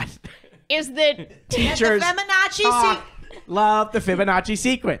add. Is that Teachers Fibonacci talk, love the Fibonacci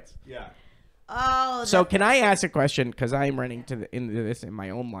sequence. Yeah. Oh, So can I ask a question? Because I'm running into this in my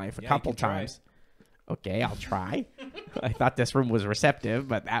own life a you couple can try. times. Okay, I'll try. I thought this room was receptive,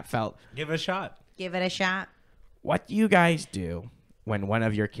 but that felt. Give it a shot. give it a shot. What do you guys do when one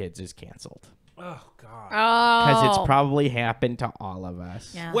of your kids is canceled? Oh God. Because Oh. it's probably happened to all of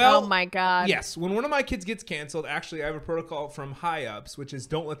us. Yeah. Well, oh my god. Yes, when one of my kids gets canceled, actually, I have a protocol from high ups, which is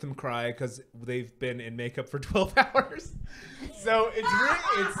don't let them cry because they've been in makeup for 12 hours. So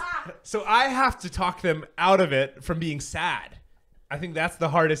so I have to talk them out of it from being sad. I think that's the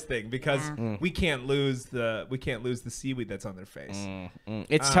hardest thing because we can't lose the seaweed that's on their face.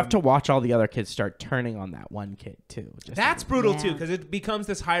 It's tough to watch all the other kids start turning on that one kid too. That's brutal too because it becomes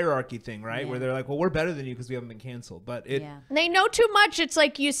this hierarchy thing, right? Where they're like, well, we're better than you because we haven't been canceled. But they know too much. It's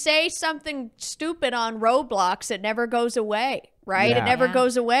like you say something stupid on Roblox, it never goes away. Right? Yeah. It never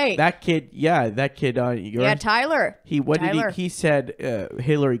goes away. That kid on yours. Tyler. He said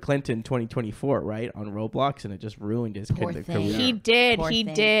Hillary Clinton 2024, right? On Roblox, and it just ruined his career. He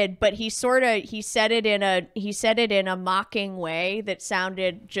did, but he said it in a mocking way that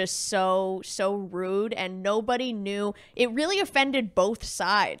sounded just so rude, and nobody knew. It really offended both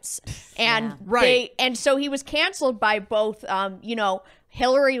sides. And and so he was canceled by both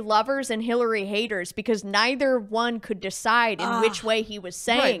Hillary lovers and Hillary haters because neither one could decide in which way he was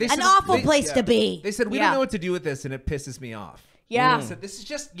saying. An awful place to be. They said, we don't know what to do with this, and it pisses me off. Yeah. They said, this is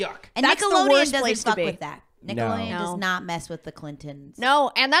just yuck. And That's the Nickelodeon worst doesn't place to fuck be. with that. Nickelodeon does not mess with the Clintons.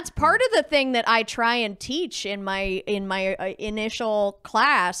 No, and that's part of the thing that I try and teach in my initial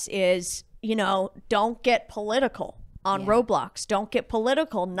class is, don't get political on Roblox. Don't get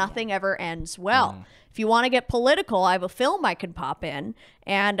political. Nothing ever ends well. If you want to get political, I have a film I can pop in,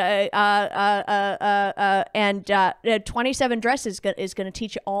 and 27 Dresses is going to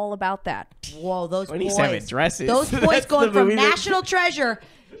teach you all about that. Whoa, those 27 boys. Dresses. Those boys going from National Treasure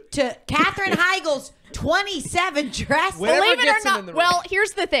to Katherine Heigl's 27 Dresses. Believe it or not, well,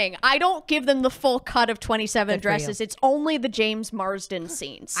 here's the thing. I don't give them the full cut of 27 Dresses. It's only the James Marsden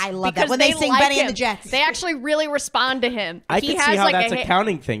scenes. I love that. When they sing Benny and the Jets. They actually really respond to him. I can see how that's a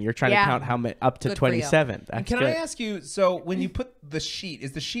counting thing. You're trying to count how many up to Good 27. And can I ask you, so when you put the sheet,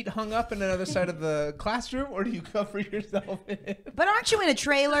 is the sheet hung up in another side of the classroom, or do you cover yourself in it? But aren't you in a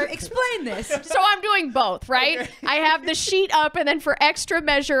trailer? Explain this. So I'm doing both, right? Okay. I have the sheet up, and then for extra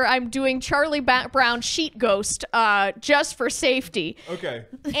measure, I'm doing Charlie Brown Sheet Ghost just for safety. Okay.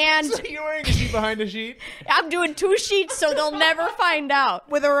 And so you're wearing a sheet behind a sheet? I'm doing 2 sheets so they'll never find out.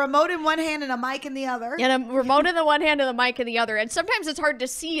 With a remote in one hand and a mic in the other. And a remote in the one hand and the mic in the other. And sometimes it's hard to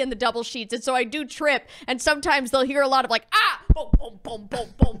see in the double sheets. And so I do trip. And sometimes they'll hear a lot of like, boom, boom, boom, boom,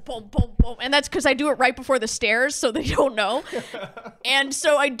 boom, boom, boom, boom. And that's because I do it right before the stairs so they don't know. And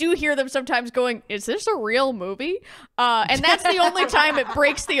so I do hear them sometimes going, is this a real movie? And that's the only time it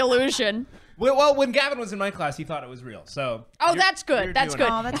breaks the illusion. Well, when Gavin was in my class, he thought it was real. So that's good. That's good.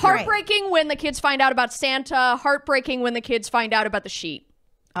 Oh, that's heartbreaking when the kids find out about Santa. Heartbreaking when the kids find out about the sheet.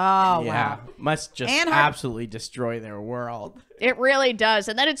 Oh, yeah. wow. Must just absolutely destroy their world. It really does.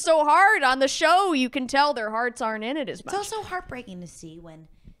 And then it's so hard on the show. You can tell their hearts aren't in it as much. It's also heartbreaking to see when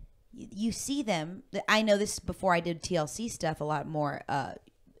you see them. I know this before I did TLC stuff a lot more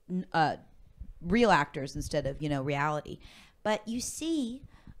real actors instead of, reality. But you see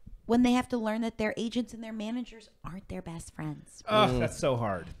when they have to learn that their agents and their managers aren't their best friends. Oh, that's so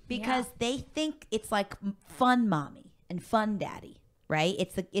hard. Because they think it's like fun mommy and fun daddy, right?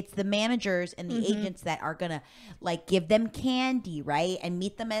 It's the managers and the agents that are going to like give them candy, right? And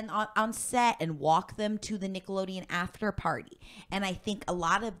meet them on set and walk them to the Nickelodeon after party. And I think a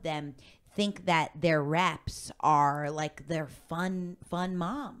lot of them think that their reps are like their fun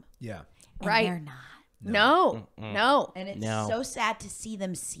mom. Yeah. And they're not. No. And it's so sad to see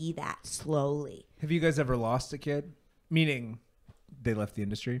them see that slowly. Have you guys ever lost a kid? Meaning they left the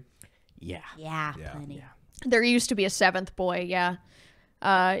industry? Yeah. Yeah, plenty. Yeah. There used to be a 7th boy,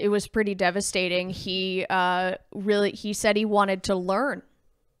 it was pretty devastating. He said he wanted to learn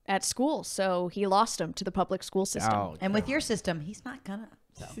at school, so he lost him to the public school system. Oh, And with your system, he's not gonna.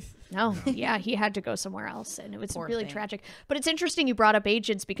 So. No, he had to go somewhere else, and it was Poor really thing. tragic. But it's interesting you brought up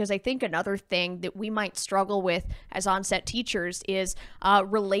agents because I think another thing that we might struggle with as on-set teachers is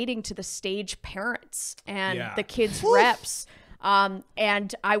relating to the stage parents and the kids' reps.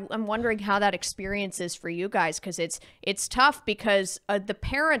 And I'm wondering how that experience is for you guys, because it's tough because the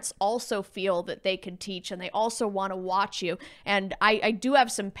parents also feel that they can teach and they also want to watch you. And I do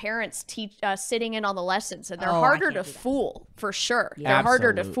have some parents sitting in on the lessons, and they're harder to fool for sure. Yeah. They're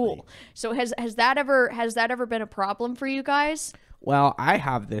harder to Absolutely. fool. So has that ever been a problem for you guys? Well, I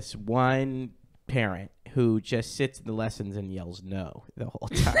have this one parent who just sits in the lessons and yells no the whole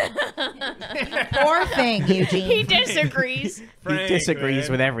time. Poor thing, Eugene. He disagrees. He disagrees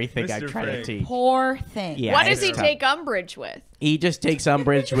with everything I Mr. try to Frank. teach. Poor thing. Yeah, What does it's he tough. take umbrage with? He just takes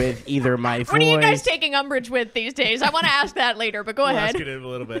umbrage with either my voice. What are you guys taking umbrage with these days? I want to ask that later, but go We'll ahead. ask it in a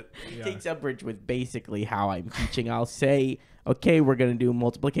little bit. He takes umbrage with basically how I'm teaching. I'll say, okay, we're going to do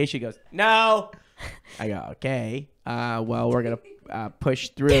multiplication. He goes, no. I go, okay. Well, we're going to push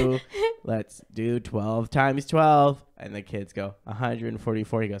through. Let's do 12 times 12. And the kids go,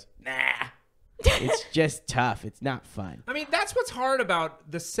 144. He goes, nah. It's just tough. It's not fun. I mean, that's what's hard about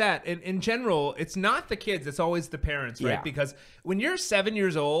the set. In general, it's not the kids, it's always the parents, right? Yeah. Because when you're 7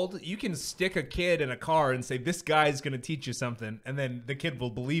 years old, you can stick a kid in a car and say, this guy's going to teach you something, and then the kid will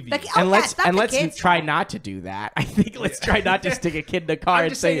believe you. Like, And yeah, let's it's not the let's kids' try fault. not to do that. I think let's try not to stick a kid in the car I'm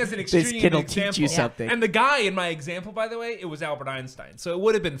and just say saying as an this extreme kid will example. teach you something. And the guy in my example, by the way, it was Albert Einstein, so it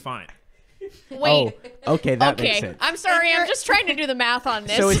would have been fine. Wait. Oh, okay, that makes Okay, sense. I'm sorry. I'm just trying to do the math on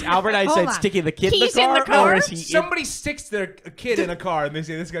this. So is Albert Einstein on. sticking the kid He's in in the the car, or car? is he? Somebody sticks their kid in a car and they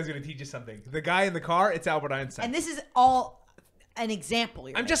say, this guy's going to teach you something. The guy in the car, it's Albert Einstein. And this is all an example.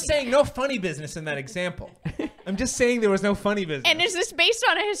 I'm just saying no funny business in that example. I'm just saying there was no funny business. and is this based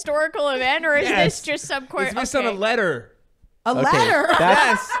on a historical event, or is Yes. this just some It's based on a letter. a Okay, letter.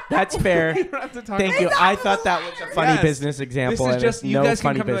 That's fair. You don't have to talk Thank about you. it. I thought that was a funny Yes. business example. This is and just it's you no guys can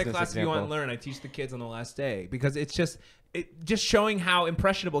funny come to my business class if you want to example. learn. I teach the kids on the last day because it's just showing how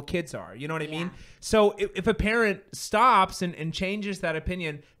impressionable kids are. You know what I mean? So if a parent stops and changes that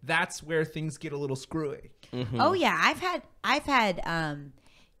opinion, that's where things get a little screwy. Oh yeah, I've had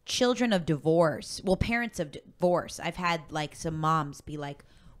children of divorce. Well, parents of divorce. I've had like some moms be like,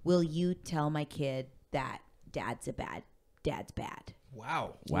 "Will you tell my kid that dad's bad?"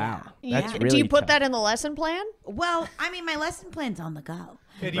 Wow. Wow, Yeah. that's Do really. Do you put tough. that in the lesson plan? Well, I mean, my lesson plan's on the go.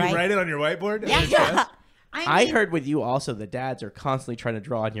 Did you right? write it on your whiteboard? Yeah. I mean, heard with you also the dads are constantly trying to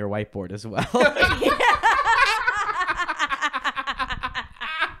draw on your whiteboard as well.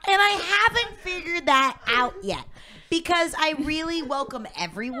 and I haven't figured that out yet because I really welcome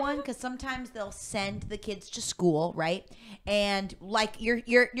everyone because sometimes they'll send the kids to school, right? And like you're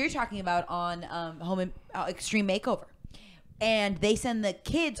talking about on Extreme Makeover. And they send the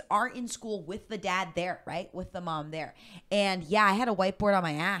kids are in school with the dad there, right? With the mom there. And yeah, I had a whiteboard on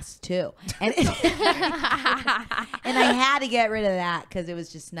my ass too. And, and I had to get rid of that because it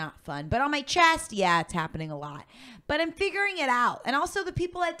was just not fun. But on my chest, yeah, it's happening a lot. But I'm figuring it out. And also the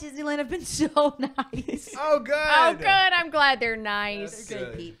people at Disneyland have been so nice. Oh, good. Oh, good. I'm glad they're nice. That's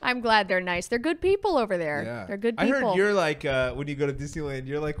good. People. I'm glad they're nice. They're good people over there. Yeah. They're good I people. heard you're like when you go to Disneyland,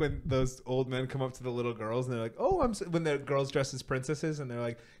 you're like when those old men come up to the little girls and they're like, "Oh, when the girls dress as princesses and they're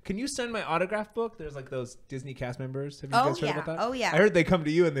like, "Can you sign my autograph book?" There's like those Disney cast members. Have you Oh, guys heard yeah. about that? Oh, yeah. I heard they come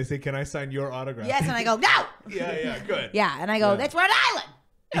to you and they say, "Can I sign your autograph?" Yes, and I go, no. Yeah, good. Yeah, and I go, Yeah. that's Rhode Island.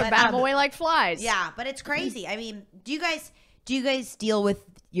 But, Bat them away like flies. yeah, but it's crazy. I mean, do you guys deal with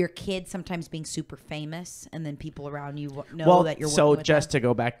your kids sometimes being super famous and then people around you know that you're working so with just them? to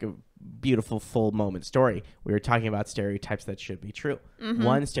go back a beautiful full moment story, we were talking about stereotypes that should be true.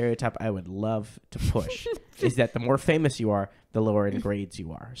 One stereotype I would love to push is that the more famous you are, the lower in grades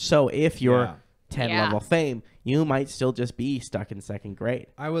you are. So if you're Yeah. 10 Yeah. level fame, you might still just be stuck in second grade.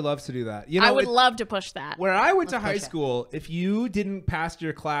 I would love to do that. You know, I would love to push that. where I went to high push it. school, if you didn't pass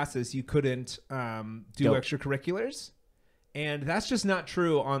your classes, you couldn't do Dope. extracurriculars. And that's just not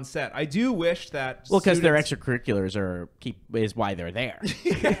true on set. I do wish that Well, because their students- extracurriculars is why they're there.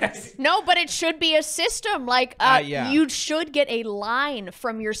 Yes. No, but it should be a system. Like, yeah. you should get a line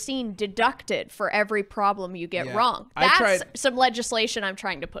from your scene deducted for every problem you get Yeah. wrong. I That's tried- some legislation I'm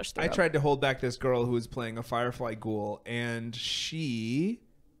trying to push through. I tried to hold back this girl who was playing a Firefly ghoul, and she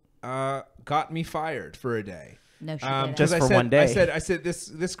got me fired for a day. No, she didn't. Just 'cause for one day. I said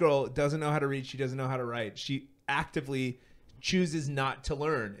this girl doesn't know how to read. She doesn't know how to write. She actively chooses not to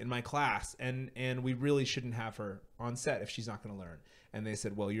learn in my class, and we really shouldn't have her on set if she's not going to learn. And they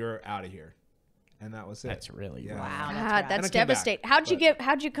said, well, you're out of here. And that was it. That's really Yeah. Wow, God, that's And I that's came back, devastating.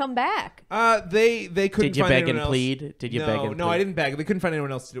 How'd you come back? They couldn't Did you find beg anyone and else. plead? Did you no, beg and No, plead? I didn't beg. They couldn't find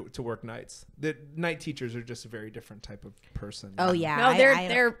anyone else to work nights. The night teachers are just a very different type of person. Oh yeah.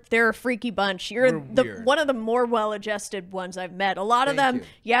 No, they're a freaky bunch. You're We're the weird. one of the more well-adjusted ones I've met. A lot of Thank them,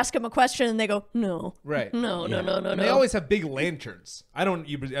 you. you ask them a question and they go, no, Right. no, no, no, no, And no. they always have big lanterns. I don't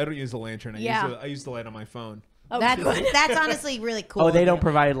use a lantern. Yeah. I use the light on my phone. Oh, That's honestly really cool. Oh, they of don't you.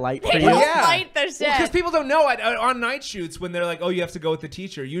 provide light for They you? don't Yeah. light the Because set. people don't know on night shoots when they're like, oh, you have to go with the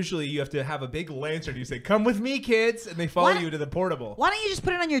teacher. Usually you have to have a big lantern. You say, come with me, kids. And they follow Why- you to the portable. Why don't you just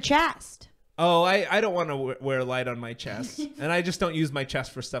put it on your chest? Oh, I don't want to wear light on my chest. And I just don't use my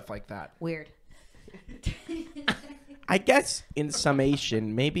chest for stuff like that. Weird. I guess in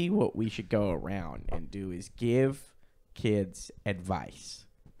summation, maybe what we should go around and do is give kids advice.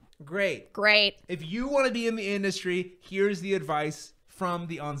 Great. Great. If you want to be in the industry, here's the advice from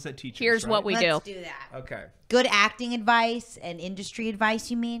the onset teachers. Here's what we Let's do. do that. Okay. Good acting advice and industry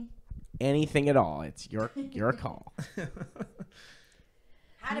advice, you mean? Anything at all. It's your call.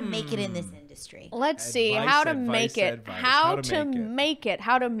 How to make it in this industry. industry. Let's see Advice, how to advice, make it. advice. How to make it.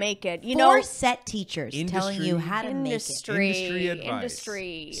 How to make it. You Four know, set teachers telling you how to Industry advice.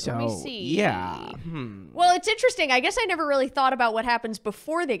 Industry. So, Let me see. yeah. Well, it's interesting. I guess I never really thought about what happens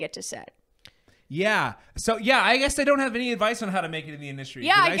before they get to set. Yeah. So yeah, I guess I don't have any advice on how to make it in the industry.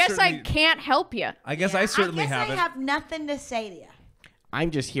 Yeah, but I guess I certainly- can't help you. I guess I certainly I guess haven't. I have nothing to say to you.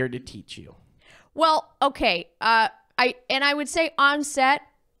 I'm just here to teach you. Well, okay. I would say on set,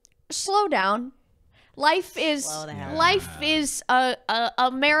 slow down. Life is Slow down.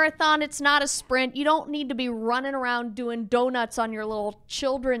 a marathon. It's not a sprint. You don't need to be running around doing donuts on your little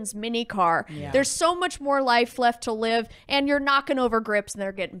children's mini car. Yeah. There's so much more life left to live, and you're knocking over grips, and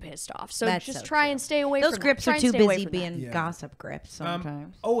they're getting pissed off. So That's just so try true. and stay away Those from grips that. Try are and too stay away busy from that. being gossip grips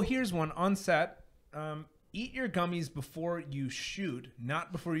sometimes. Oh, here's one on set. Eat your gummies before you shoot,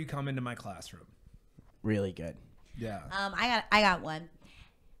 not before you come into my classroom. Really good. Yeah. I got one.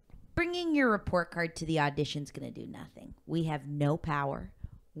 Bringing your report card to the audition's going to do nothing. We have no power.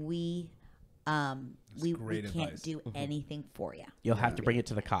 We great can't advice. do anything for you. You'll have to bring it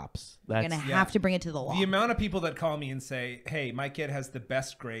to the cops. You're That's going to have to bring it to the law. The amount of people that call me and say, "Hey, my kid has the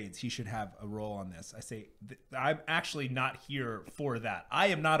best grades. He should have a role on this." I say, "I'm actually not here for that. I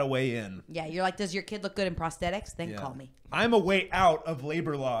am not a way in. Yeah, you're like, does your kid look good in prosthetics? Then Yeah. call me. I'm a way out of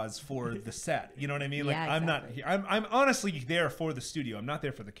labor laws for the set. You know what I mean? Like Yeah, I'm not here. I'm honestly there for the studio. I'm not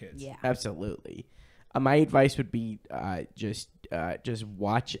there for the kids. Yeah. Absolutely. My advice would be just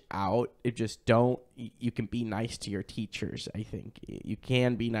watch out. Just don't. You can be nice to your teachers. I think you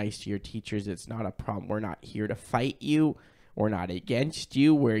can be nice to your teachers. It's not a problem. We're not here to fight you. We're not against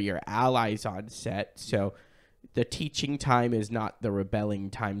you. We're your allies on set. So the teaching time is not the rebelling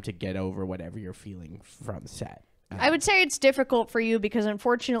time to get over whatever you're feeling from set. I would say it's difficult for you because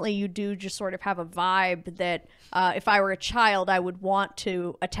unfortunately you do just sort of have a vibe that if I were a child, I would want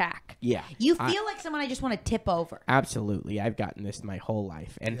to attack. Yeah. You feel like someone I just want to tip over. Absolutely. I've gotten this my whole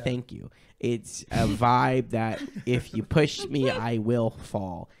life. And thank you. It's a vibe that if you push me, I will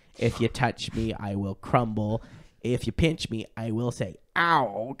fall. If you touch me, I will crumble. If you pinch me, I will say,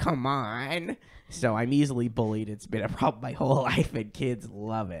 ow, come on. So I'm easily bullied. It's been a problem my whole life, and kids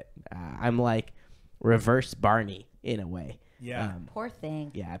love it. I'm like reverse Barney in a way. Yeah. Poor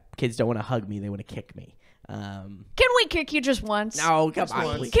thing. Yeah. Kids don't want to hug me. They want to kick me. Can we kick you just once? No, come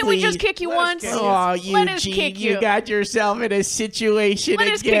on. Please. Can we just Please. kick you once? Oh, Let us Eugene, kick you. you got yourself in a situation Let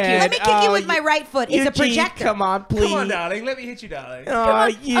again. us kick you. Let me kick you with my right foot. It's a Eugene, projector. Come on, please. Come on, darling. Let me hit you, darling. Oh,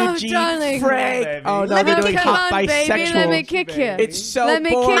 Eugene, darling. Frank. Come on, baby. Oh, no, Let me they're doing kick hot Come on, baby. bisexual. Let me kick you. It's so Let me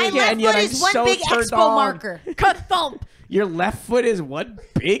kick boring, My you. left and yet foot I'm is one so big turned expo on. marker Cut thump. Your left foot is one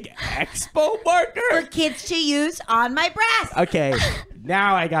big expo for marker? kids to use on my breast. Okay,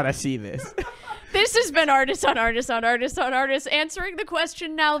 now I gotta see this. This has been Artists on Artists on Artists on Artists answering the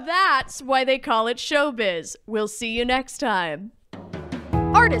question, now that's why they call it showbiz. We'll see you next time.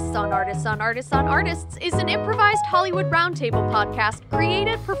 Artists on Artists on Artists on Artists is an improvised Hollywood roundtable podcast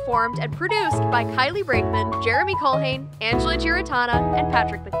created, performed, and produced by Kylie Brakeman, Jeremy Colhane, Angela Giratana, and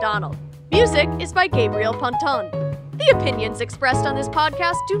Patrick McDonald. Music is by Gabriel Ponton. The opinions expressed on this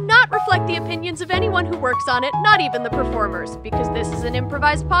podcast do not reflect the opinions of anyone who works on it, not even the performers, because this is an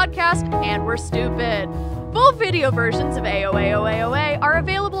improvised podcast and we're stupid. Full video versions of AOA are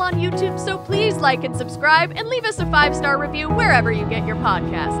available on YouTube, so please like and subscribe and leave us a 5-star review wherever you get your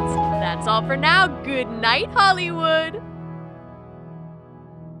podcasts. That's all for now. Good night, Hollywood!